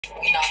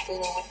You're not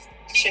fooling with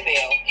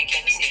Shavel in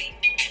Kansas City.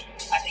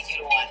 I think you're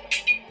the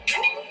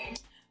one.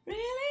 Really?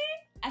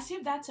 As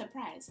if that's a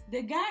surprise.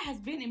 The guy has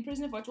been in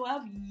prison for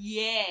 12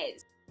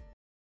 years.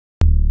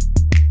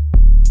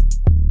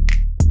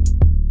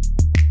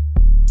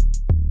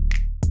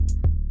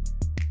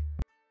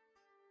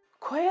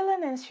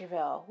 Qualon and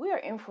Shavel, we are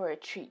in for a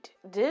treat.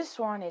 This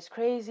one is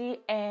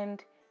crazy,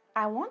 and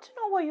I want to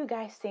know what you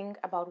guys think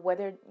about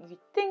whether you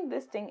think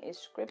this thing is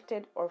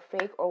scripted or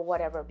fake or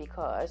whatever,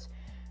 because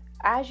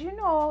as you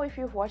know, if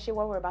you've watched it,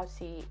 what we're about to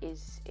see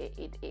is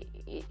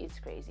it's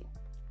crazy.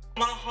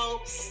 My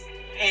hopes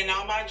and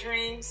all my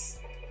dreams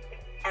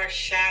are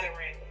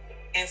shattering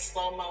in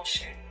slow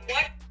motion.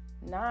 What?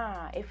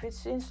 Nah, if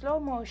it's in slow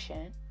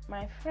motion,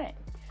 my friend,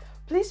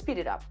 please speed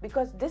it up,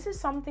 because this is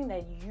something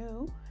that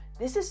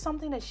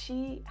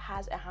she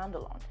has a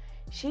handle on.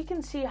 She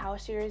can see how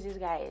serious this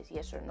guy is,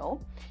 yes or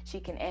no. She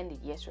can end it,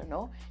 yes or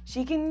no.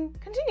 She can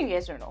continue,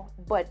 yes or no.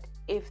 But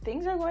if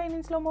things are going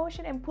in slow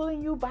motion and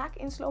pulling you back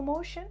in slow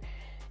motion,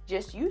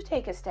 just you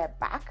take a step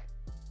back,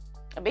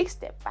 a big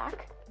step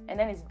back, and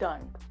then it's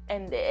done.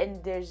 And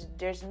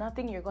there's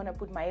nothing you're gonna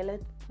put Maela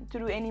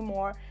through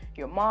anymore,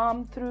 your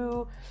mom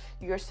through,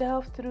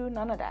 yourself through,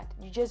 none of that.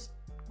 You just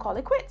call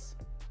it quits.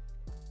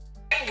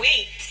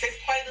 Week since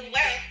Qualon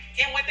left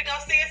and went to go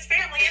see his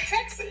family in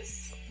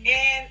Texas.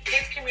 And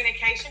his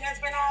communication has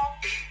been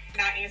off,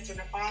 not answering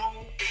the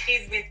phone.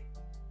 He's been...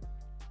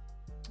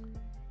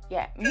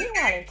 Yeah,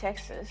 meanwhile in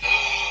Texas...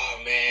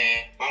 Oh,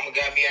 man. Mama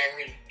got me out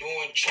here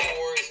doing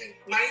chores and...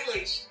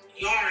 Maela's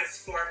Lawrence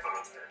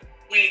forefather.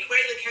 When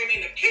Qualon came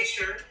in the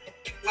picture,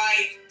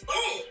 like,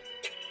 boom,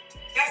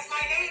 that's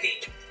my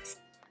daddy.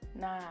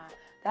 Nah,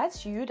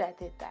 that's you that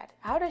did that.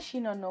 How does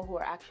she not know who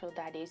her actual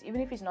dad is? Even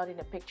if he's not in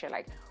the picture,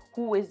 like,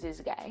 who is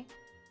this guy?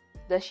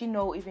 Does she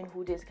know even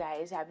who this guy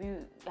is? Have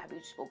you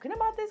spoken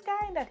about this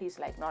guy? That he's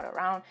like not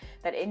around?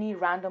 That any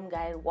random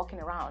guy walking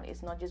around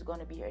is not just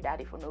gonna be her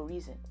daddy for no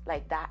reason?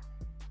 Like that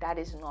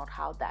is not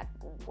how that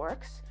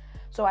works.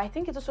 So I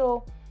think it's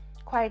also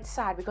quite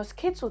sad, because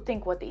kids will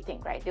think what they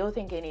think, right? They'll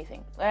think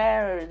anything.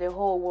 Well, the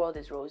whole world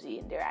is rosy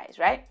in their eyes,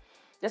 right?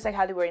 Just like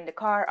how they were in the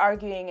car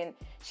arguing, and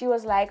she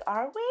was like,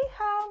 "Are we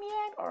home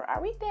yet? Or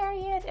are we there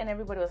yet?" And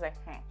everybody was like,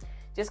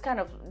 just kind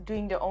of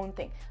doing their own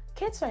thing.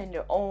 Kids are in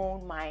their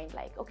own mind,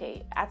 like,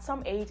 okay, at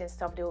some age and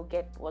stuff, they'll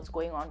get what's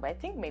going on. But I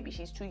think maybe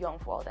she's too young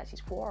for all that. She's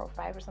 4 or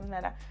 5 or something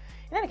like that.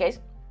 In any case,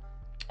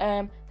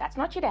 that's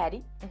not your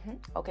daddy.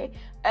 Okay.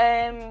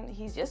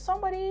 He's just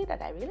somebody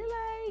that I really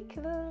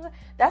like.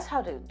 That's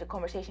how the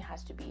conversation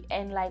has to be.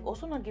 And like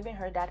also not giving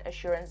her that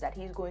assurance that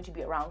he's going to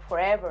be around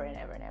forever and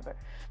ever and ever,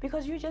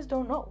 because you just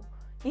don't know.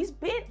 He's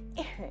been...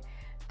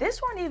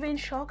 This one even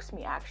shocks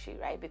me actually,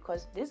 right?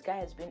 Because this guy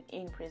has been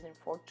in prison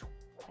for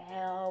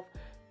 12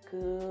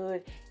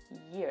 good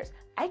years.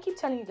 I keep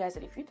telling you guys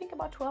that if you think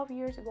about 12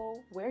 years ago,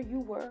 where you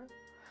were,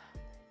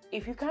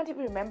 if you can't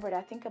even remember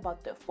that, think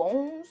about the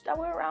phones that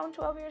were around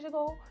 12 years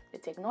ago, the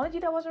technology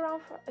that was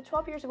around for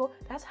 12 years ago.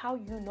 That's how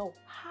you know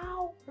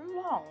how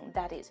long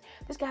that is.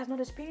 This guy has not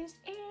experienced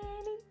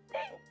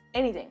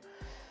anything.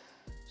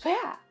 So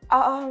yeah,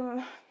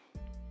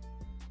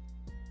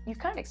 you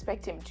can't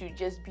expect him to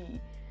just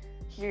be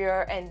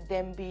here and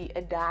then be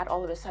a dad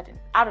all of a sudden,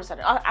 out of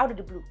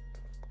the blue.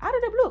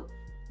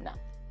 No.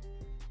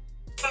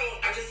 So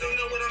I just don't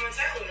know what I'm gonna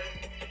tell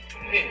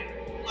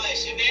her. Like,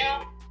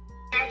 Shavel,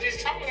 I just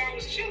told her I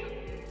was chilling.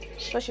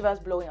 So she was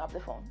blowing up the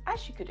phone,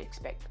 as you could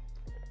expect.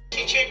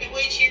 She tripping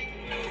with you?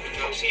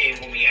 No, she ain't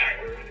with me out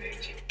here.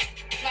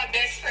 My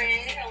best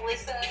friend,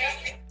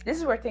 Alyssa. This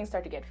is where things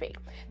start to get fake.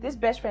 This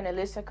best friend,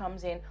 Alyssa,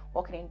 comes in,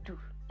 walking in, doof.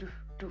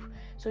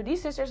 So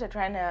these sisters are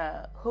trying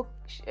to hook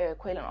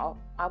Qualon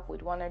up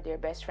with one of their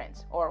best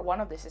friends, or one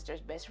of the sisters'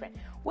 best friend,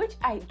 which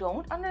I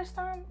don't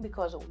understand,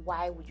 because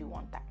why would you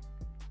want that?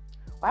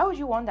 Why would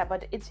you want that?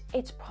 But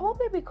it's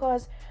probably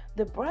because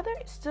the brother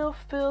still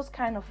feels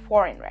kind of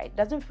foreign, right?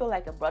 Doesn't feel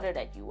like a brother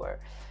that you were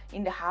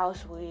in the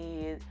house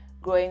with,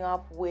 growing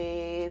up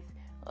with,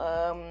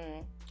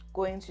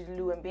 going to the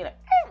loo and being like,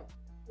 "Oh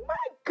my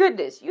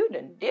goodness, you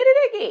done did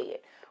it again,"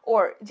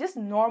 or just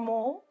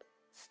normal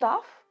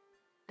stuff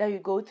that you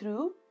go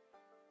through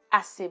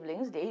as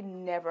siblings. They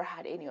never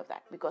had any of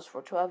that, because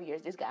for 12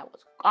 years this guy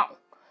was gone.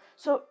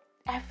 So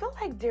I feel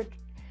like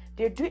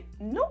they're doing...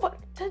 No, but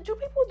do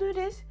people do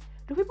this?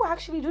 Do people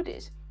actually do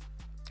this?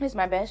 It's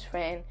my best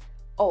friend.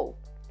 Oh,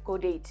 go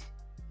date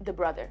the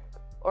brother,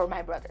 or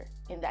my brother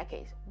in that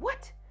case.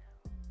 What?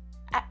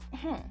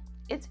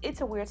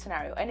 It's a weird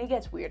scenario, and it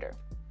gets weirder.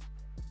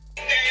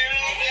 Thank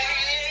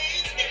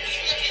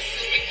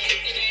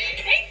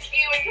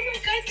you, and you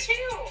look good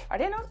too. Are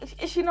they not?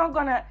 Is she not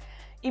gonna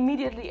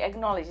immediately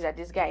acknowledge that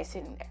this guy is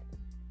sitting there?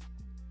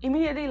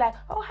 Immediately like,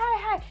 "Oh,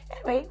 hi.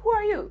 Anyway, who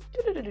are you?"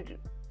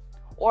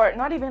 Or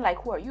not even like,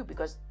 "Who are you?"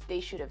 because they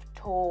should have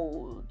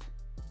told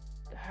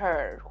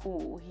her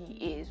who he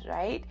is,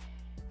 right?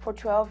 For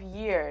 12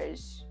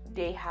 years,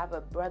 they have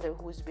a brother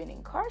who's been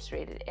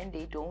incarcerated, and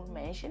they don't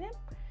mention him.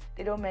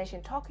 They don't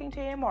mention talking to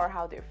him or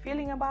how they're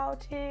feeling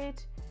about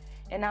it.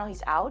 And now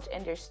he's out,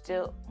 and they're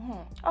still...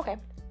 Okay.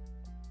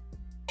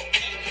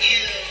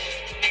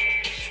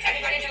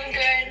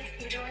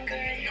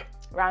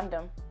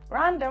 Random.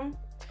 Random.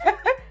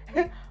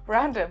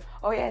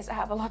 Oh yes, I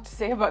have a lot to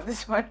say about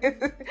this one.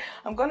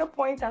 I'm gonna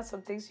point out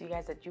some things to you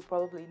guys that you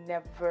probably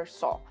never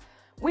saw.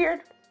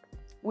 Weird.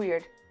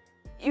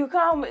 You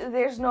come,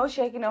 there's no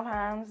shaking of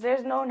hands,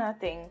 there's no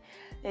nothing.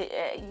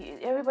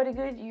 Everybody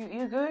good?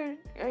 You good?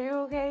 Are you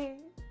okay?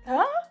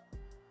 Huh?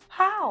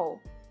 How?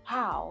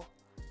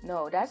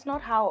 No, that's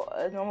not how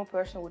a normal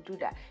person would do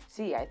that.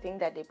 See, I think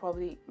that they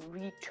probably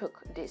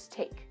retook this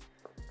take.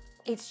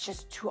 It's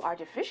just too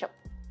artificial.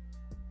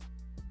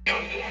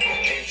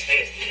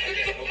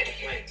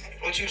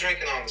 What you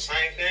drinking on? The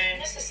same thing?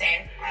 It's the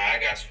same. Alright, I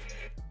got you.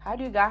 How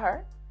do you got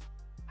her?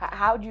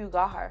 How do you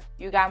got her?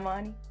 You got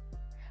money?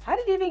 How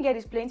did he even get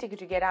his plane ticket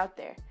to get out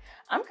there?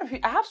 I'm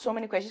confused. I have so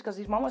many questions because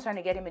his mom was trying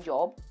to get him a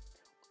job.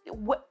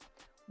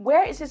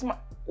 Where is his money?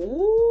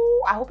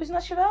 Ooh, I hope it's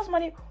not Shavel's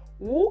money.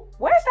 Ooh,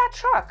 where's that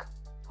truck?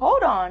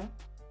 Hold on.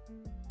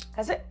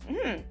 Has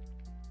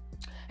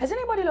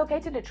anybody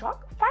located the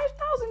truck?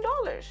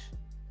 $5,000.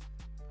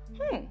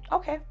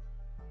 Okay.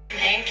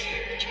 Thank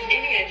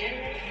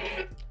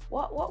you.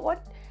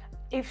 What?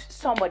 If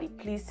somebody,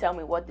 please tell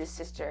me what the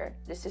sister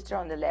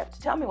on the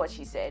left, tell me what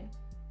she said.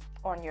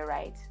 On your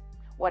right.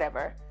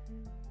 Whatever.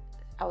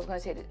 I was gonna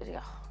say that.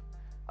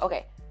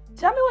 Okay.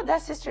 Tell me what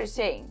that sister is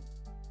saying.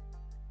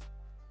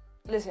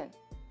 Listen.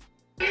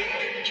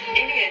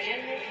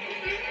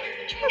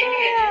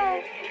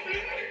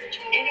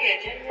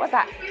 What's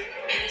that?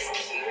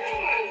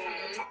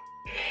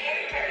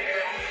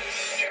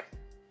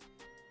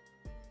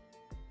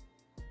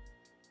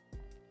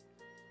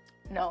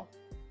 No.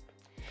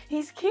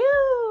 He's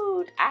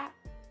cute.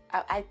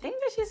 I think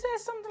that she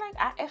says something like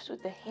I F's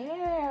with the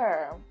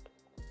hair.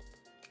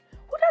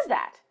 Who does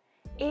that?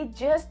 It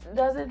just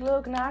doesn't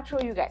look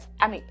natural, you guys.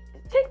 I mean,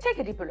 take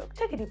a deeper look.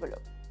 Take a deeper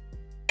look.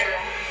 Girl,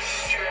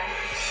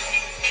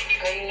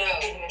 you know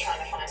we've been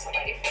trying to find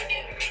somebody for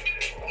him.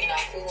 We're not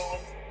fooling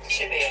with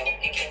Shavel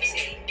in Kansas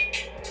City.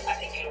 I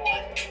think you're the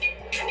one.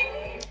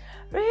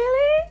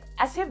 Really?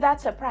 As if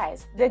that's a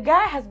surprise. The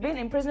guy has been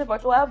in prison for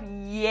 12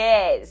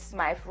 years,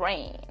 my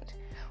friend.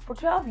 For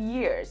 12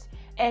 years.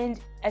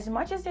 And as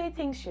much as they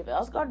think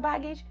Shavel's got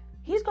baggage,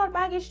 he's got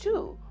baggage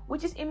too,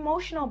 which is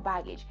emotional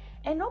baggage.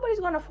 And nobody's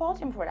going to fault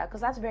him for that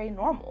because that's very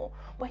normal.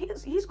 But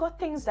he's got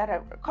things that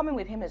are coming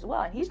with him as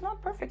well. And he's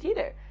not perfect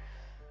either.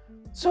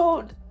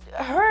 So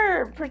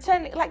her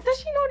pretending, like, does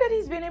she know that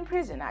he's been in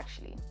prison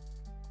actually?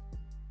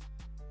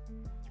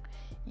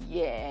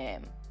 Yeah.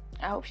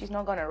 I hope she's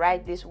not going to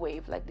ride this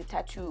wave like the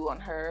tattoo on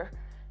her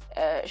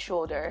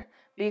shoulder.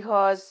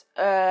 Because,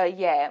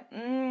 yeah,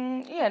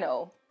 you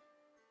know.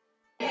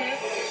 I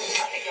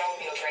think y'all would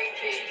be a great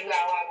fit. You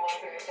got a lot going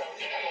for yourself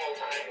the whole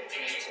time. It's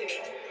you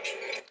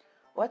too.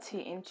 What's he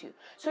into?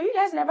 So you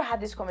guys never had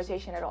this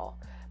conversation at all.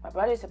 My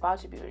brother is about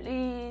to be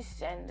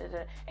released, and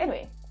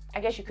anyway,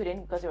 I guess you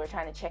couldn't because they were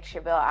trying to check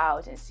Shavel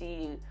out and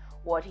see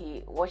what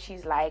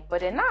she's like. But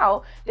then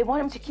now they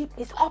want him to keep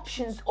his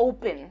options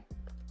open.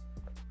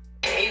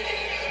 How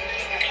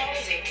old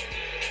is he?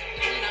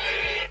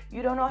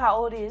 You don't know how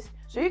old he is,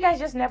 so you guys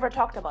just never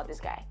talked about this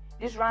guy,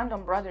 this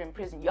random brother in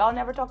prison. Y'all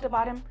never talked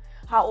about him.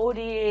 How old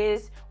he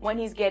is, when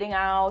he's getting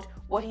out,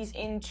 what he's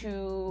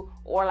into,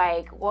 or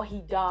like what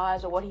he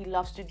does, or what he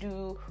loves to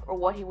do, or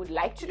what he would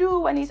like to do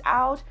when he's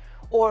out.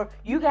 Or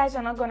you guys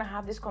are not gonna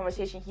have this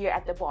conversation here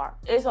at the bar.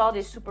 It's all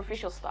this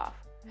superficial stuff.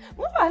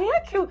 Oh, I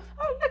like you.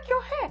 I like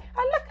your hair.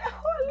 I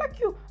like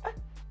you.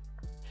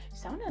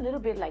 Sound a little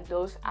bit like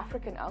those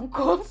African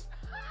uncles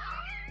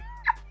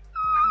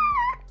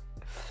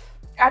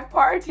at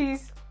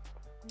parties.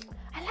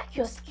 I like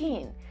your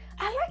skin.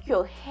 I like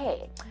your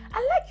hair. I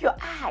like your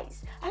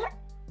eyes.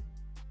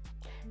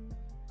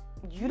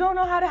 You don't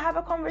know how to have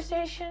a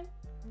conversation?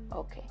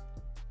 Okay.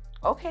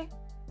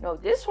 No,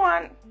 this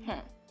one.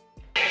 Like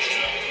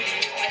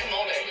I'm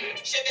older.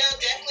 Shavel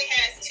definitely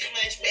has too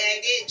much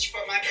baggage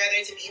for my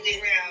brother to be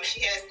with around.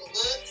 She has the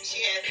looks,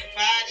 she has the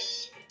body.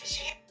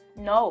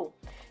 No.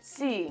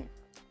 See.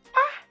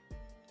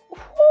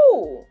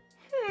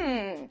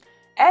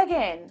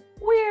 Again,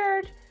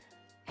 weird.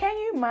 Can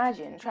you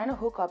imagine trying to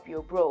hook up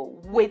your bro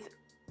with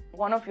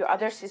one of your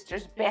other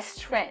sister's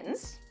best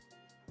friends?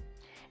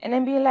 And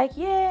then being like,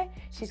 yeah,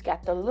 she's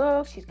got the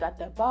look, she's got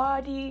the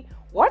body.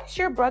 What is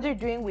your brother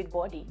doing with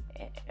body?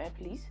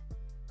 Please?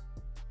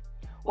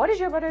 What is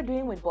your brother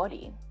doing with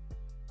body?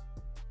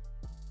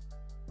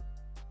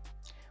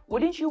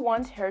 Wouldn't you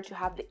want her to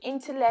have the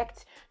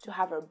intellect, to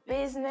have her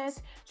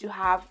business, to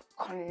have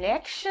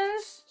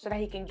connections so that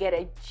he can get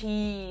a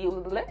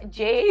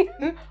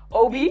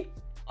J-O-B?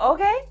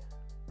 Okay?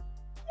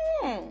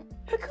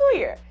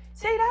 Peculiar.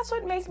 See, that's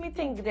what makes me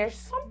think there's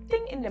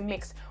something in the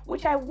mix,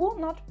 which I will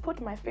not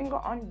put my finger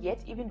on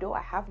yet, even though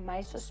I have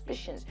my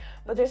suspicions.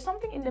 But there's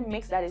something in the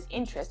mix that is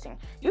interesting.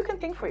 You can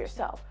think for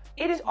yourself.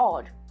 It is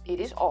odd. It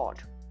is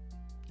odd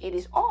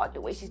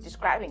the way she's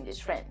describing this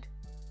friend.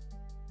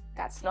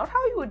 That's not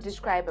how you would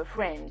describe a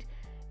friend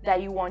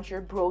that you want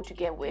your bro to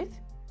get with.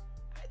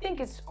 I think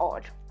it's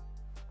odd.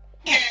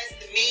 She has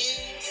the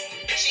means.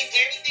 She's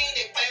everything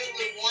that Qualon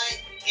would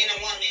want in a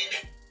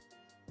woman.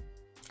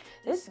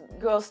 This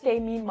girl stay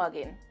mean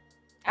mugging.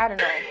 I don't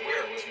know.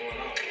 Where? What's going on?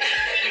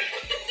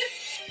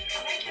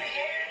 I like your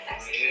hair.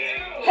 That's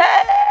cute.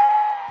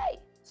 Hey!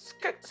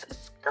 Skirt.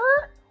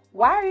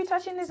 Why are you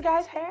touching this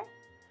guy's hair?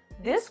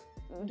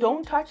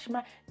 Don't touch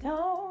my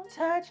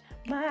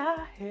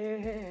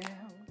hair.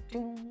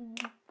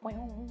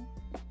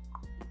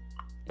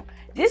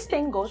 This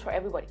thing goes for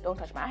everybody. Don't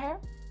touch my hair.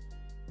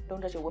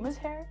 Don't touch a woman's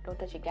hair. Don't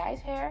touch a guy's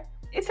hair.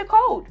 It's a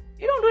code.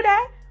 You don't do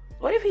that.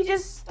 What if he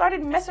just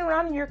started messing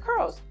around in your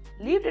curls?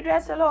 Leave the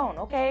dreads alone,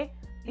 okay?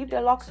 Leave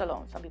the locks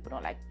alone. Some people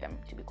don't like them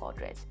to be called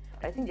dreads,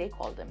 but I think they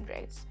call them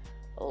dreads.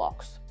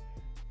 Locks.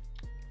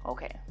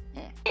 Okay.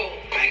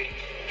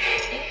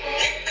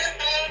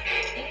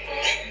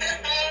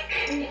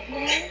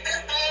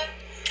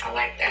 I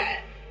like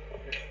that.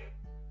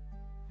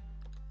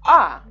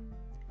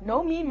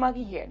 No mean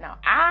muggy here. Now,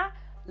 I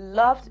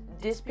loved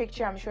this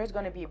picture. I'm sure it's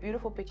going to be a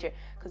beautiful picture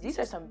because these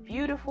are some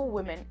beautiful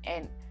women.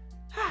 And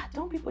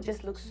don't people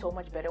just look so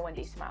much better when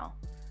they smile?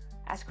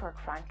 As Kirk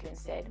Franklin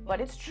said. But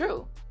it's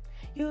true.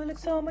 You look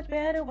so much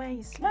better when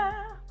you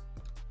smile.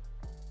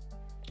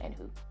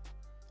 Anywho.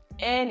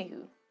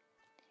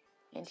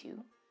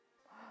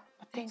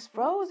 My thing's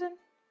frozen.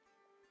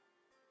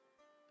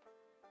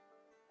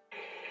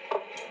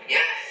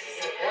 Yes,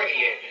 it's a party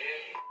yet,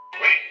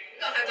 man. Right. We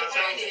don't have to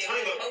find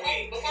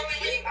it. Before we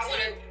leave, I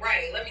want to,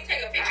 let me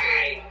take a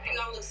picture. You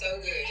don't look so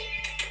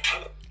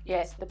good.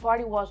 Yes, the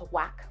party was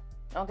whack.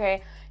 Okay?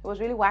 It was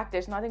really whack.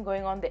 There's nothing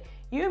going on there.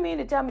 You mean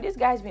to tell me this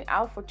guy's been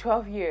out for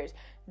 12 years?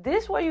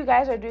 This what you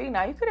guys are doing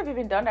now? You could have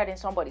even done that in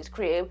somebody's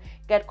crib.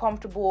 Get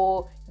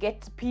comfortable,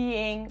 get to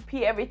peeing,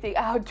 pee everything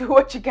out, do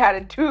what you gotta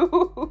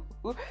do.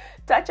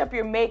 Touch up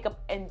your makeup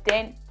and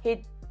then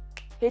hit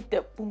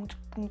the boom,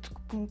 boom,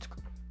 boom.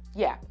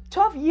 Yeah,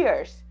 12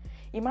 years.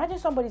 Imagine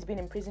somebody's been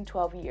in prison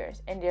 12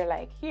 years and they're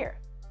like, here,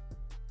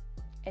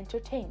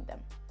 entertain them.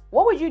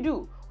 What would you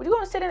do? Would you go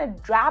and sit in a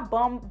drab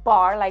bum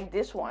bar like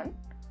this one?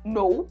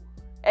 No.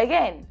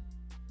 Again,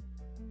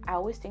 I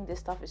always think this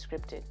stuff is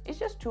scripted. It's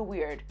just too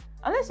weird.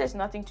 Unless there's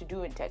nothing to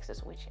do in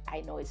Texas, which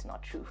I know it's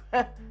not true.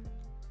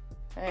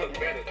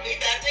 Anyway.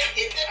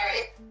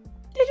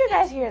 Did you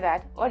guys hear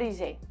that? What did he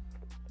say?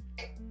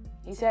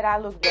 He said, I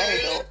look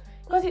better though.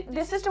 Because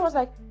the sister was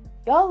like,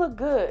 y'all look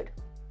good.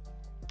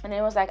 And then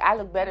it was like, I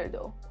look better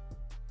though.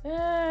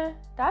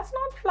 That's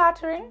not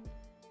flattering.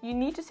 You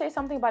need to say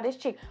something about this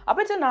chick. Up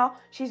until now,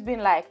 she's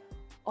been like,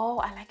 oh,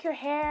 I like your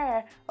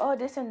hair. Oh,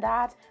 this and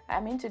that.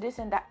 I'm into this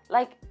and that.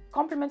 Like,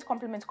 compliments.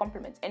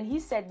 And he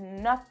said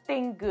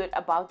nothing good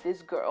about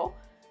this girl.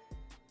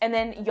 And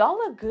then, y'all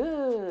look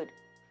good.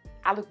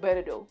 I look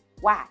better though.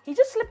 Why? He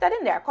just slipped that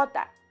in there. I caught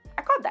that.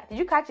 Did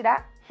you catch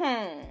that?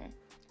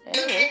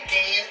 Anyway.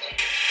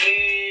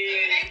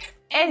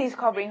 And he's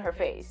covering her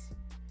face.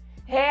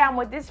 Hey, I'm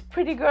with this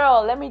pretty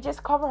girl. Let me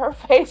just cover her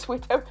face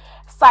with a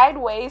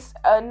sideways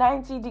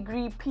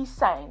 90-degree peace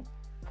sign.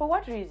 For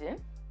what reason?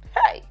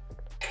 Hey.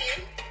 Have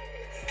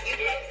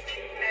you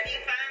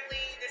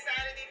finally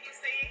decided if you're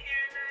staying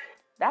here or not?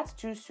 That's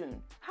too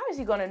soon. How is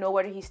he going to know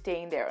whether he's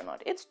staying there or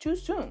not? It's too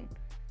soon.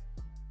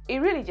 It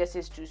really just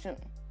is too soon.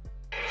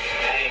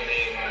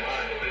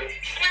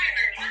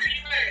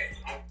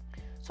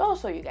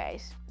 So you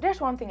guys,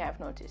 there's one thing I've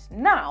noticed.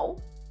 Now,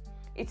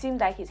 it seems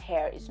like his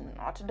hair is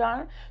not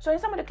done. So in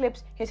some of the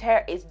clips, his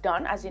hair is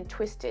done, as in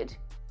retwisted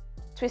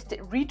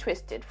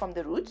from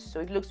the roots. So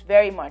it looks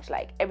very much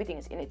like everything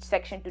is in its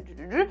section.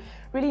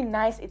 Really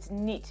nice. It's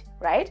neat,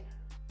 right?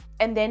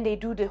 And then they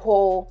do the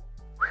whole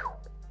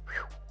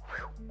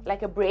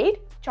like a braid,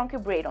 chunky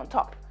braid on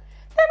top.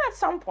 Then at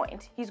some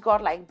point, he's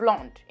got like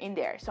blonde in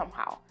there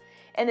somehow.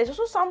 And there's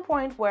also some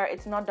point where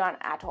it's not done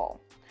at all.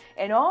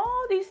 And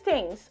all these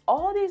things,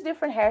 all these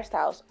different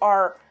hairstyles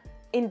are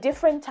in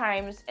different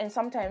times, and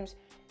sometimes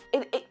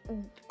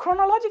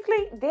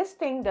chronologically, this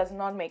thing does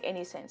not make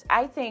any sense.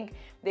 I think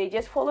they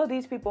just follow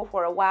these people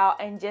for a while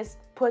and just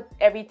put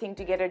everything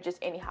together just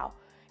anyhow.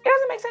 It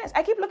doesn't make sense.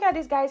 I keep looking at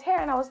this guy's hair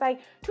and I was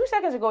like, 2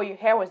 seconds ago, your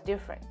hair was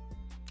different.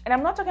 And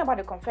I'm not talking about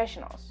the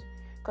confessionals,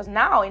 because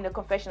now in the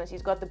confessionals,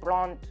 he's got the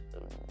blonde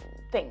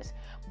things.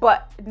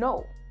 But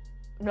no,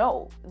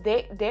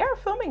 they are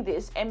filming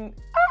this, and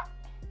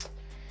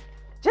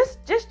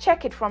just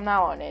check it from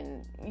now on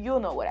and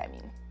you'll know what I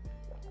mean.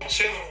 I'm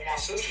chilling with my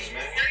sisters,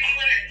 man.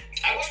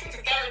 I was with the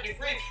 3rd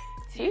degree.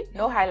 See?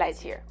 No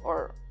highlights here.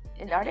 Or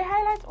are there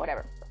highlights?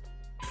 Whatever.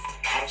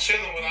 I'm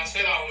chilling with I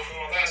said I was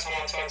doing last time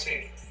I talked to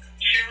you.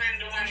 Chilling,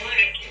 doing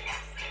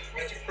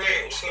what? At the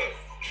crib, what's up?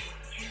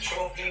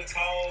 Short, being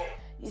tall.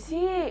 You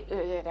see,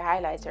 the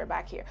highlights are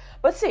back here.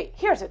 But see,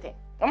 here's the thing.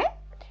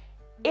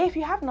 If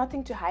you have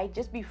nothing to hide,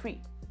 just be free.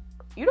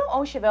 You don't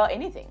owe Shavel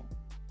anything.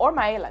 Or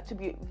Maela, to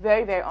be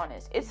very, very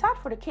honest. It's sad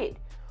for the kid.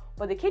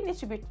 But the kid needs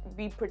to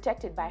be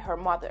protected by her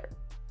mother.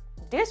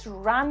 This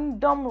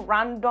random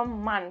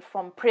man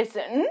from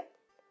prison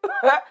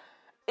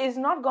is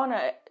not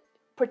gonna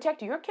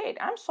protect your kid.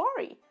 I'm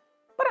sorry,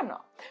 but I'm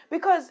not.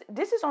 Because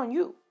this is on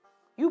you.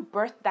 You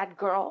birthed that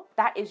girl.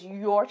 That is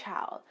your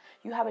child.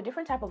 You have a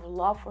different type of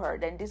love for her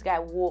than this guy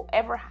will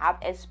ever have,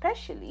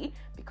 especially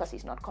because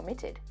he's not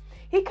committed.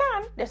 He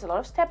can. There's a lot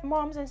of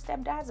stepmoms and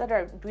stepdads that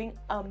are doing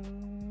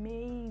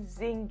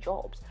amazing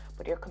jobs,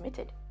 but they're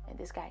committed. And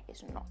this guy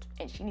is not.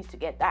 And she needs to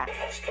get that.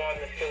 I'm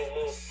starting to feel a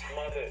little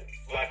smothered,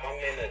 like I'm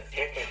in a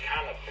different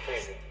kind of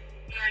prison.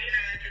 No, you're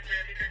not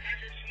because I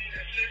just seen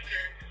a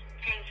sister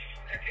post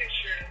a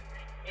picture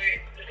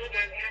with the little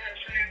like one of her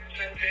friends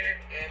up there.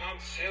 And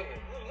I'm chilling.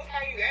 Look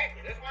how you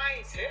acting. That's why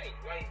I ain't tell you.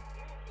 Like,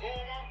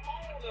 blowing my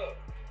phone up.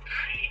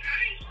 I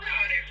ain't put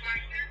all that fuck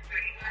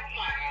pretty. I'm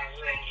not out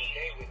here on the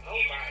date with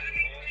nobody,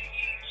 man.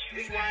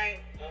 This why I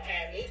ain't Don't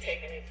have me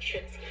taking a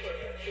trip to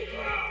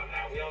nah,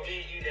 we don't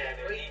need you down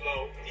there.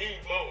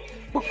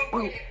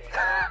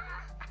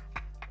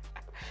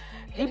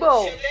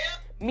 Debo.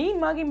 Mean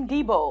mugging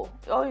Debo.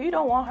 Oh, you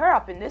don't want her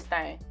up in this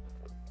thing.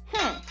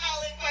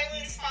 Calling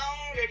Qualon's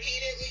phone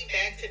repeatedly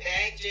back to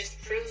back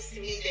just proves to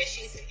me that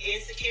she's an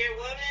insecure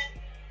woman.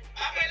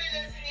 My brother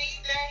doesn't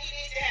need that. He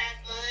needs to have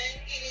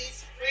fun. He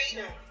needs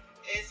freedom.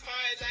 As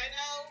far as I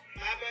know,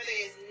 my brother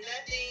is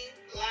nothing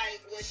like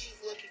what she's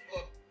looking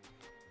for.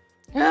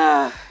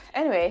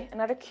 Anyway,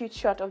 another cute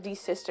shot of these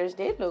sisters.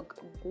 They look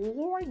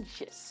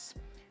gorgeous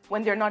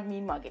when they're not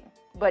mean mugging.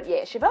 But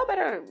yeah, Shavel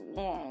better,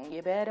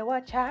 you better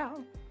watch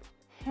out.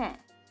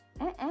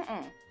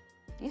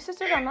 These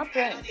sisters are not I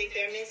playing. don't think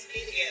they're meant to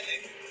be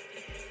together.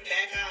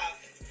 Back off.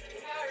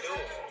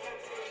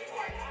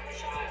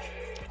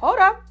 Hold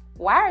up.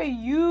 Why are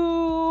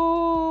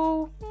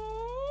you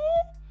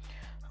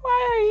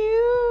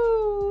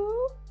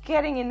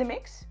getting in the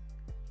mix?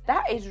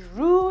 That is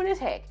rude as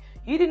heck.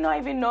 You did not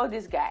even know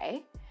this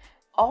guy.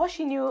 All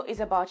she knew is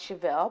about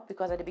Shavel,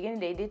 because at the beginning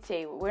they did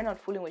say we're not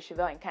fooling with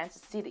Shavel in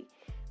Kansas City.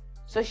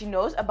 So she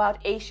knows about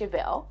a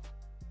Shavel.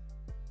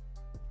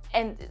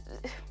 And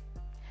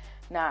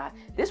nah,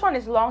 this one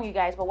is long, you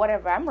guys, but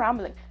whatever. I'm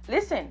rambling.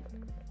 Listen.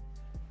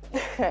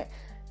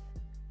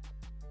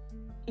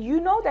 You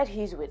know that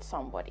he's with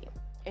somebody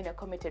in a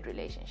committed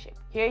relationship.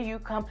 Here you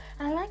come,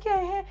 I like your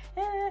hair,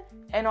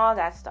 and all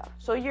that stuff.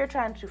 So you're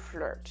trying to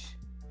flirt.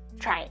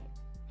 Trying.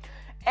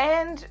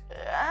 And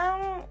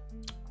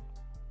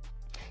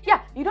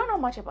yeah, you don't know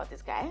much about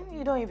this guy.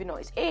 You don't even know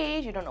his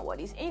age. You don't know what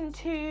he's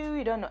into.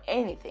 You don't know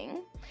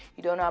anything.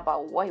 You don't know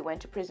about what he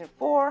went to prison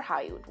for, how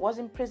he was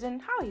in prison,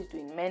 how he's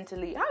doing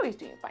mentally, how he's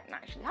doing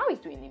financially, how he's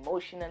doing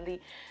emotionally,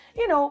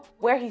 you know,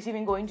 where he's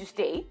even going to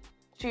stay.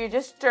 So you're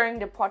just stirring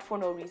the pot for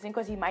no reason,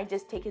 because he might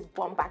just take his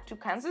bum back to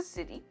Kansas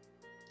City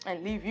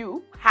and leave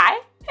you high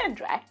and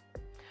dry.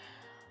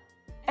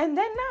 And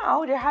then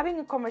now they're having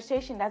a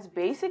conversation that's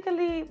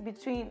basically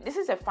between, this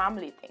is a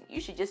family thing.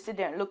 You should just sit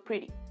there and look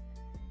pretty.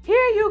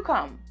 Here you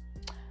come.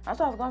 That's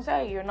what I was going to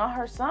say. You're not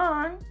her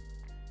son.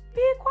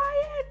 Be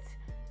quiet.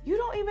 You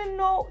don't even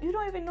know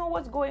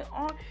what's going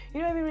on.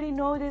 You don't even really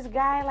know this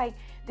guy. Like,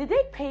 did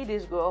they pay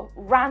this girl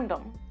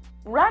random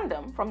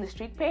from the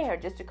street, pay her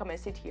just to come and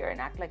sit here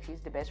and act like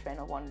she's the best friend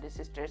of one of the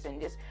sisters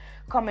and just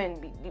come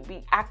and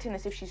be acting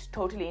as if she's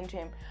totally into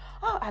him?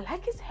 Oh, I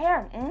like his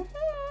hair.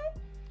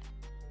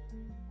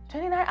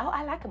 29. Oh,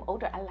 I like him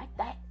older. I like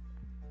that.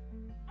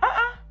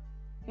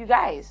 You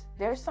guys,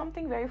 there's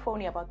something very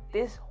phony about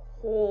this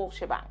whole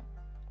shebang.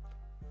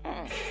 You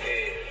can't deny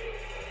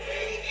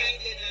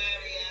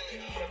reality.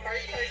 The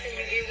first person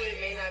you get with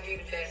may not be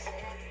the best one.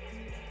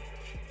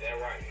 That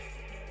right.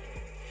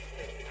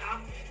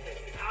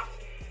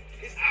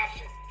 It's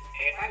option.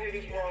 And if I hear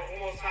this word one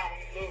more time,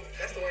 look,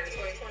 That's the word of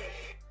 2020.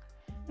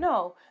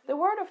 No, the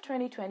word of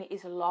 2020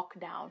 is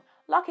lockdown.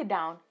 Lock it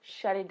down,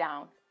 shut it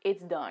down.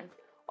 It's done.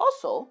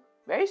 Also,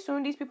 very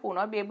soon these people will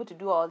not be able to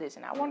do all this,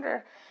 and I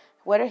wonder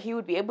whether he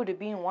would be able to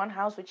be in one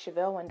house with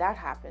Shavel when that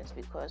happens,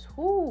 because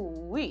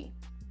whoo-wee.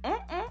 In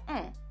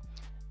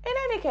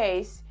any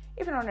case,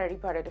 if you're not already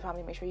part of the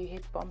family, make sure you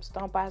hit bump,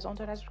 stomp, pass on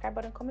to that subscribe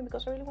button, comment,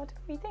 because I really want to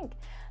know what you think.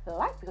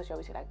 Like, because you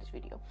obviously like this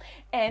video.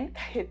 And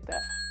hit the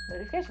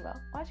notification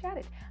bell while you're at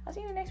it. I'll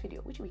see you in the next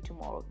video, which will be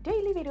tomorrow.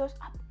 Daily videos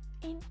up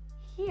in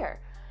here.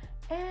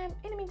 And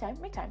in the meantime,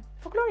 make time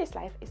for glorious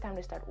life. It's time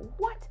to start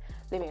what?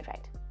 Living it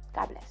right.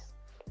 God bless.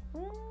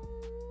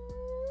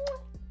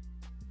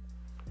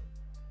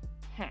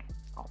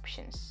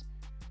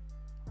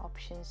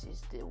 Options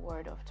is the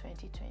word of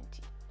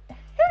 2020.